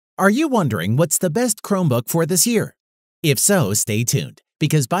Are you wondering what's the best Chromebook for this year? If so, stay tuned,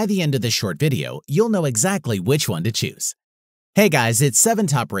 because by the end of this short video, you'll know exactly which one to choose. Hey guys, it's 7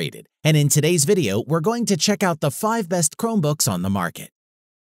 Top Rated, and in today's video, we're going to check out the 5 best Chromebooks on the market.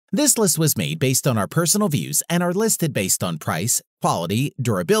 This list was made based on our personal views and are listed based on price, quality,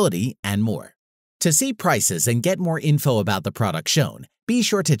 durability, and more. To see prices and get more info about the product shown, be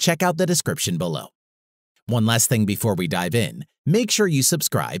sure to check out the description below. One last thing before we dive in, make sure you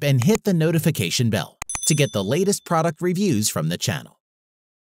subscribe and hit the notification bell to get the latest product reviews from the channel.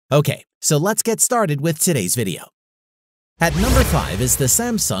 Okay, so let's get started with today's video. At number 5 is the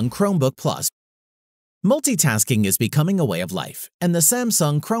Samsung Chromebook Plus. Multitasking is becoming a way of life, and the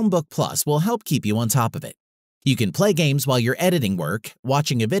Samsung Chromebook Plus will help keep you on top of it. You can play games while you're editing work,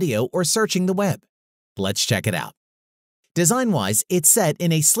 watching a video, or searching the web. Let's check it out. Design-wise, it's set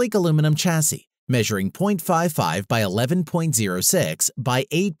in a sleek aluminum chassis, measuring 0.55 by 11.06 by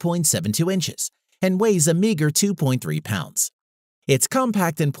 8.72 inches, and weighs a meager 2.3 pounds. It's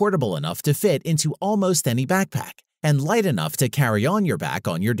compact and portable enough to fit into almost any backpack, and light enough to carry on your back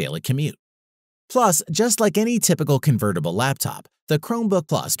on your daily commute. Plus, just like any typical convertible laptop, the Chromebook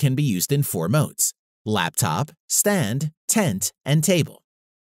Plus can be used in 4 modes: laptop, stand, tent, and table.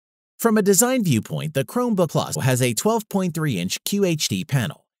 From a design viewpoint, the Chromebook Plus has a 12.3-inch QHD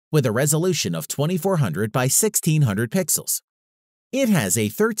panel with a resolution of 2400 by 1600 pixels. It has a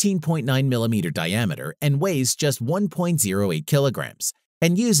 13.9mm diameter and weighs just 1.08 kilograms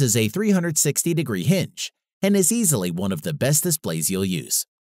and uses a 360-degree hinge and is easily one of the best displays you'll use.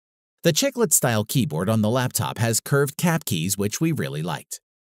 The chiclet-style keyboard on the laptop has curved cap keys, which we really liked.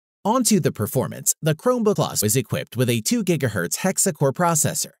 Onto the performance, the Chromebook Plus is equipped with a 2 GHz hexa-core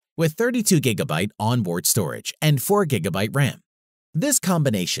processor with 32 GB onboard storage and 4 GB RAM. This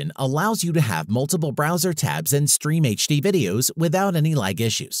combination allows you to have multiple browser tabs and stream HD videos without any lag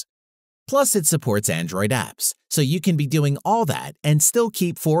issues. Plus, it supports Android apps, so you can be doing all that and still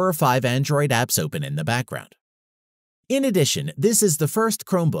keep 4 or 5 Android apps open in the background. In addition, this is the first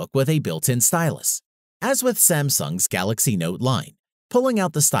Chromebook with a built-in stylus. As with Samsung's Galaxy Note line, pulling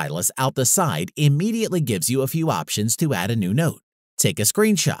out the stylus out the side immediately gives you a few options to add a new note, take a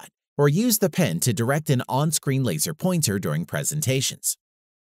screenshot, or use the pen to direct an on-screen laser pointer during presentations.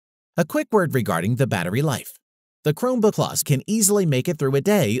 A quick word regarding the battery life. The Chromebook Plus can easily make it through a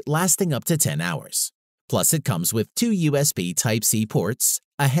day, lasting up to 10 hours. Plus, it comes with 2 USB Type-C ports,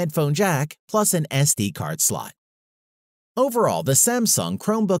 a headphone jack, plus an SD card slot. Overall, the Samsung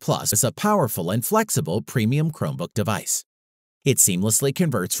Chromebook Plus is a powerful and flexible premium Chromebook device. It seamlessly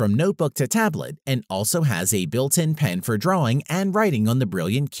converts from notebook to tablet and also has a built-in pen for drawing and writing on the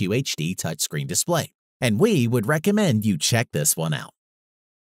brilliant QHD touchscreen display, and we would recommend you check this one out.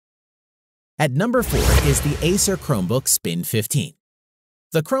 At number 4 is the Acer Chromebook Spin 15.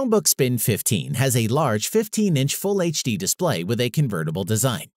 The Chromebook Spin 15 has a large 15-inch Full HD display with a convertible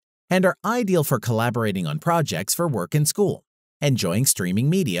design, and are ideal for collaborating on projects for work and school, enjoying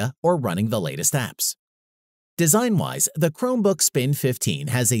streaming media, or running the latest apps. Design-wise, the Chromebook Spin 15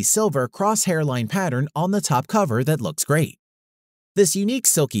 has a silver cross-hairline pattern on the top cover that looks great. This unique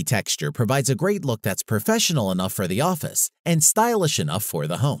silky texture provides a great look that's professional enough for the office and stylish enough for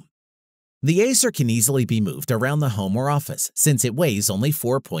the home. The Acer can easily be moved around the home or office since it weighs only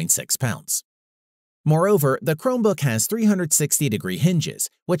 4.6 pounds. Moreover, the Chromebook has 360-degree hinges,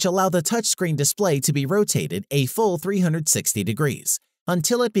 which allow the touchscreen display to be rotated a full 360 degrees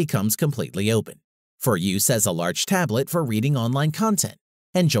until it becomes completely open, for use as a large tablet for reading online content,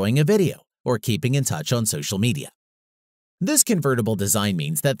 enjoying a video, or keeping in touch on social media. This convertible design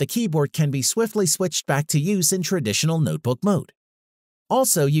means that the keyboard can be swiftly switched back to use in traditional notebook mode.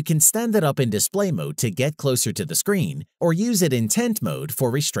 Also, you can stand it up in display mode to get closer to the screen, or use it in tent mode for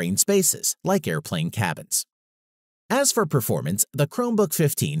restrained spaces, like airplane cabins. As for performance, the Chromebook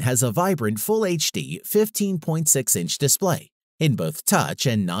 15 has a vibrant Full HD 15.6-inch display in both touch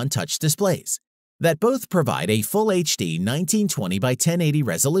and non-touch displays that both provide a Full HD 1920 by 1080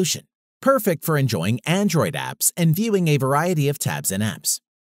 resolution, perfect for enjoying Android apps and viewing a variety of tabs and apps.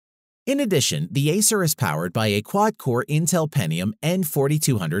 In addition, the Acer is powered by a quad-core Intel Pentium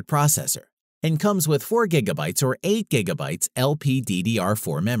N4200 processor and comes with 4 GB or 8 GB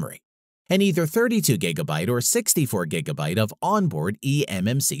LPDDR4 memory, and either 32 GB or 64 GB of onboard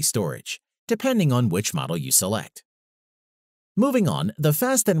eMMC storage, depending on which model you select. Moving on, the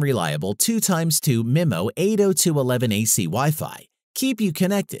fast and reliable 2x2 MIMO 802.11ac Wi-Fi keep you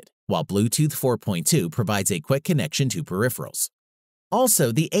connected, while Bluetooth 4.2 provides a quick connection to peripherals.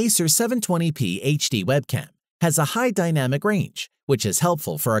 Also, the Acer 720p HD webcam has a high dynamic range, which is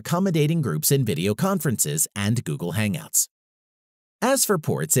helpful for accommodating groups in video conferences and Google Hangouts. As for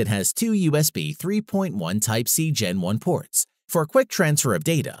ports, it has two USB 3.1 Type-C Gen 1 ports for quick transfer of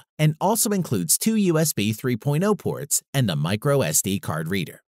data and also includes two USB 3.0 ports and a micro SD card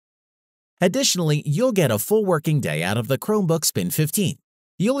reader. Additionally, you'll get a full working day out of the Chromebook Spin 15.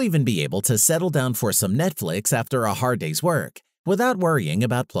 You'll even be able to settle down for some Netflix after a hard day's work without worrying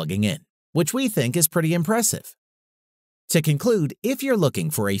about plugging in, which we think is pretty impressive. To conclude, if you're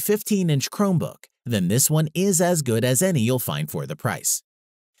looking for a 15-inch Chromebook, then this one is as good as any you'll find for the price.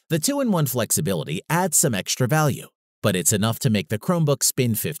 The 2-in-1 flexibility adds some extra value, but it's enough to make the Chromebook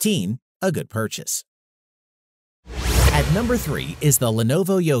Spin 15 a good purchase. At number 3 is the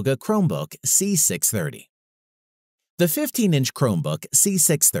Lenovo Yoga Chromebook C630. The 15-inch Chromebook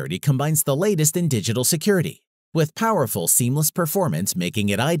C630 combines the latest in digital security, with powerful seamless performance making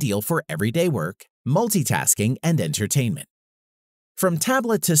it ideal for everyday work, multitasking, and entertainment. From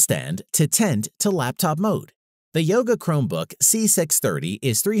tablet to stand to tent to laptop mode, the Yoga Chromebook C630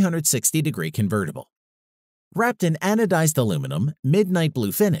 is 360-degree convertible. Wrapped in anodized aluminum, midnight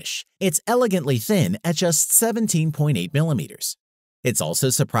blue finish, it's elegantly thin at just 17.8 millimeters. It's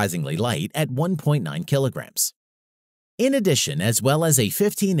also surprisingly light at 1.9 kilograms. In addition, as well as a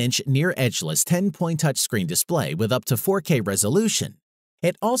 15-inch near-edgeless 10-point touchscreen display with up to 4K resolution,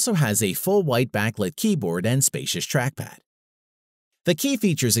 it also has a full white backlit keyboard and spacious trackpad. The key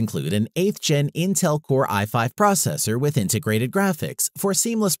features include an 8th-gen Intel Core i5 processor with integrated graphics for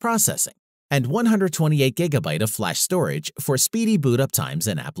seamless processing, and 128GB of flash storage for speedy boot-up times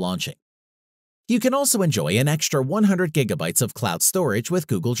and app launching. You can also enjoy an extra 100GB of cloud storage with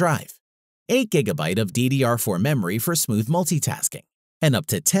Google Drive, 8GB of DDR4 memory for smooth multitasking, and up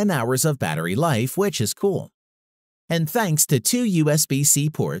to 10 hours of battery life, which is cool. And thanks to two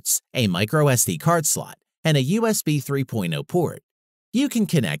USB-C ports, a microSD card slot, and a USB 3.0 port, you can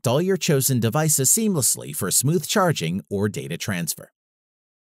connect all your chosen devices seamlessly for smooth charging or data transfer.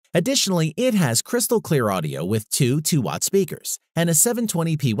 Additionally, it has crystal clear audio with two 2-watt speakers and a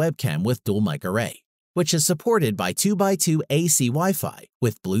 720p webcam with dual mic array, which is supported by 2x2 AC Wi-Fi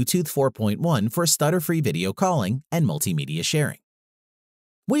with Bluetooth 4.1 for stutter-free video calling and multimedia sharing.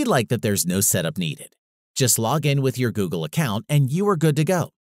 We like that there's no setup needed. Just log in with your Google account and you are good to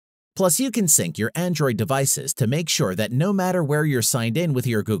go. Plus, you can sync your Android devices to make sure that no matter where you're signed in with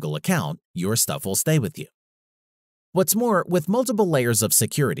your Google account, your stuff will stay with you. What's more, with multiple layers of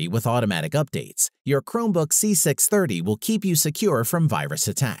security with automatic updates, your Chromebook C630 will keep you secure from virus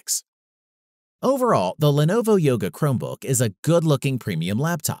attacks. Overall, the Lenovo Yoga Chromebook is a good-looking premium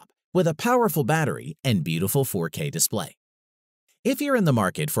laptop with a powerful battery and beautiful 4K display. If you're in the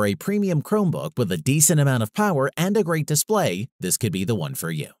market for a premium Chromebook with a decent amount of power and a great display, this could be the one for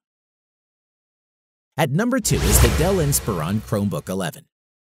you. At number 2 is the Dell Inspiron Chromebook 11.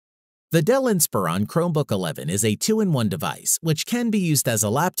 The Dell Inspiron Chromebook 11 is a 2-in-1 device which can be used as a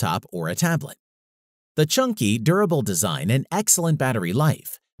laptop or a tablet. The chunky, durable design and excellent battery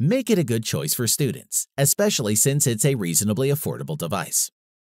life make it a good choice for students, especially since it's a reasonably affordable device.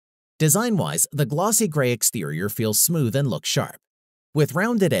 Design-wise, the glossy gray exterior feels smooth and looks sharp, with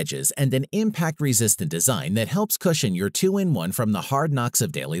rounded edges and an impact-resistant design that helps cushion your 2-in-1 from the hard knocks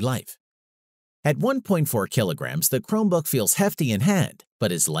of daily life. At 1.4 kilograms, the Chromebook feels hefty in hand,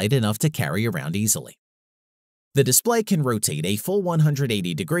 but is light enough to carry around easily. The display can rotate a full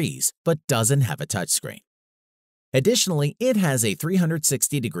 180 degrees, but doesn't have a touchscreen. Additionally, it has a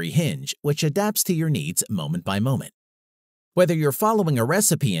 360-degree hinge, which adapts to your needs moment by moment. Whether you're following a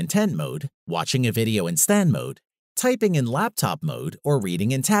recipe in tent mode, watching a video in stand mode, typing in laptop mode, or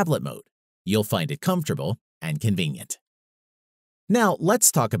reading in tablet mode, you'll find it comfortable and convenient. Now,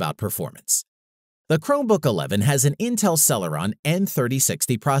 let's talk about performance. The Chromebook 11 has an Intel Celeron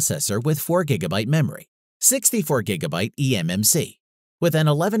N3060 processor with 4GB memory, 64GB eMMC, with an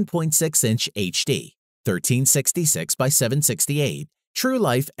 11.6-inch HD, 1366 by 768 True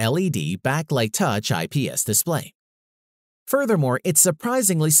Life LED backlight touch IPS display. Furthermore, it's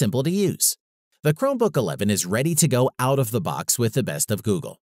surprisingly simple to use. The Chromebook 11 is ready to go out of the box with the best of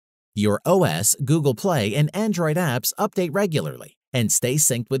Google. Your OS, Google Play, and Android apps update regularly and stay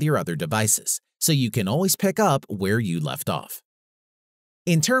synced with your other devices, so you can always pick up where you left off.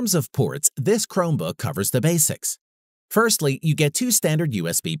 In terms of ports, this Chromebook covers the basics. Firstly, you get two standard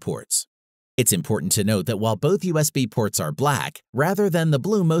USB ports. It's important to note that while both USB ports are black, rather than the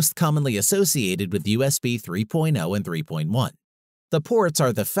blue most commonly associated with USB 3.0 and 3.1, the ports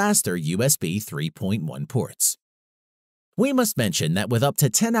are the faster USB 3.1 ports. We must mention that with up to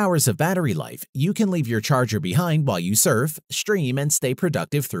 10 hours of battery life, you can leave your charger behind while you surf, stream, and stay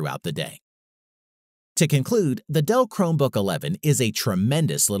productive throughout the day. To conclude, the Dell Chromebook 11 is a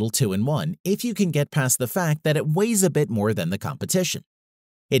tremendous little two-in-one if you can get past the fact that it weighs a bit more than the competition.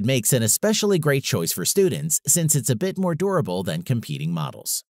 It makes an especially great choice for students since it's a bit more durable than competing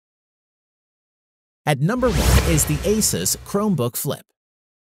models. At number 1 is the Asus Chromebook Flip.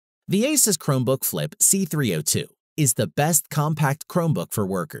 The Asus Chromebook Flip C302 is the best compact Chromebook for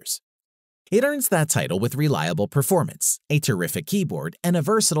workers. It earns that title with reliable performance, a terrific keyboard, and a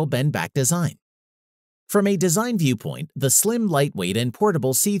versatile bend-back design. From a design viewpoint, the slim, lightweight, and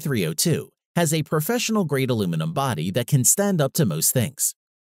portable C302 has a professional-grade aluminum body that can stand up to most things.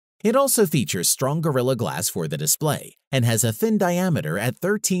 It also features strong Gorilla Glass for the display and has a thin diameter at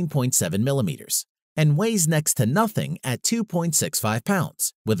 13.7 millimeters and weighs next to nothing at 2.65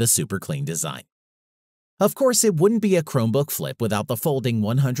 pounds with a super clean design. Of course, it wouldn't be a Chromebook Flip without the folding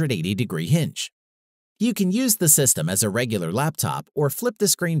 180-degree hinge. You can use the system as a regular laptop or flip the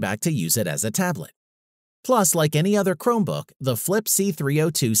screen back to use it as a tablet. Plus, like any other Chromebook, the Flip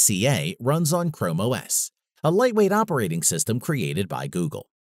C302CA runs on Chrome OS, a lightweight operating system created by Google.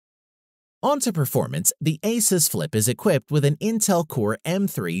 On to performance, the Asus Flip is equipped with an Intel Core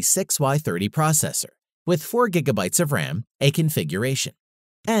M3 6Y30 processor with 4 GB of RAM, a configuration,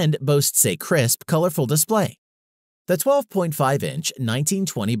 and boasts a crisp, colorful display. The 12.5-inch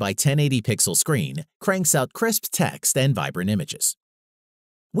 1920 by 1080 pixel screen cranks out crisp text and vibrant images.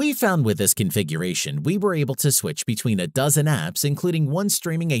 We found with this configuration we were able to switch between a dozen apps, including one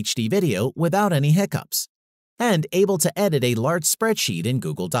streaming HD video without any hiccups, and able to edit a large spreadsheet in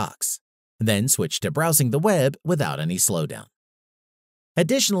Google Docs, then switch to browsing the web without any slowdown.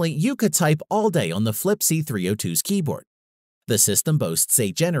 Additionally, you could type all day on the Flip C302's keyboard. The system boasts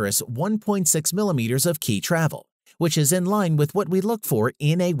a generous 1.6 millimeters of key travel, which is in line with what we look for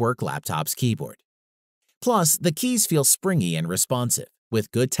in a work laptop's keyboard. Plus, the keys feel springy and responsive,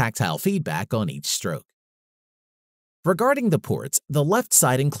 with good tactile feedback on each stroke. Regarding the ports, the left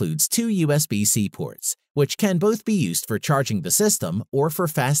side includes 2 USB-C ports, which can both be used for charging the system or for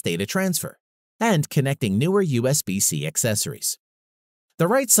fast data transfer, and connecting newer USB-C accessories. The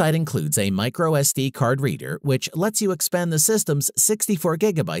right side includes a micro SD card reader, which lets you expand the system's 64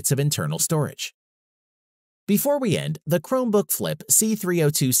 GB of internal storage. Before we end, the Chromebook Flip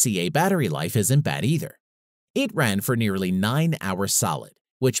C302CA battery life isn't bad either. It ran for nearly 9 hours solid,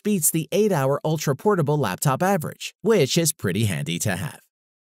 which beats the 8-hour ultra-portable laptop average, which is pretty handy to have.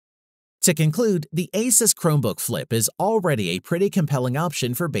 To conclude, the Asus Chromebook Flip is already a pretty compelling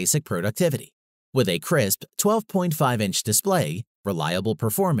option for basic productivity, with a crisp 12.5-inch display, reliable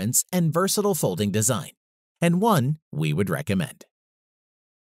performance, and versatile folding design, and one we would recommend.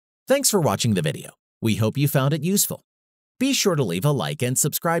 Thanks for watching the video. We hope you found it useful. Be sure to leave a like and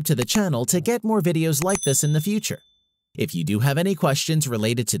subscribe to the channel to get more videos like this in the future. If you do have any questions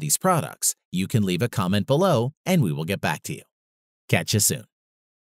related to these products, you can leave a comment below and we will get back to you. Catch you soon.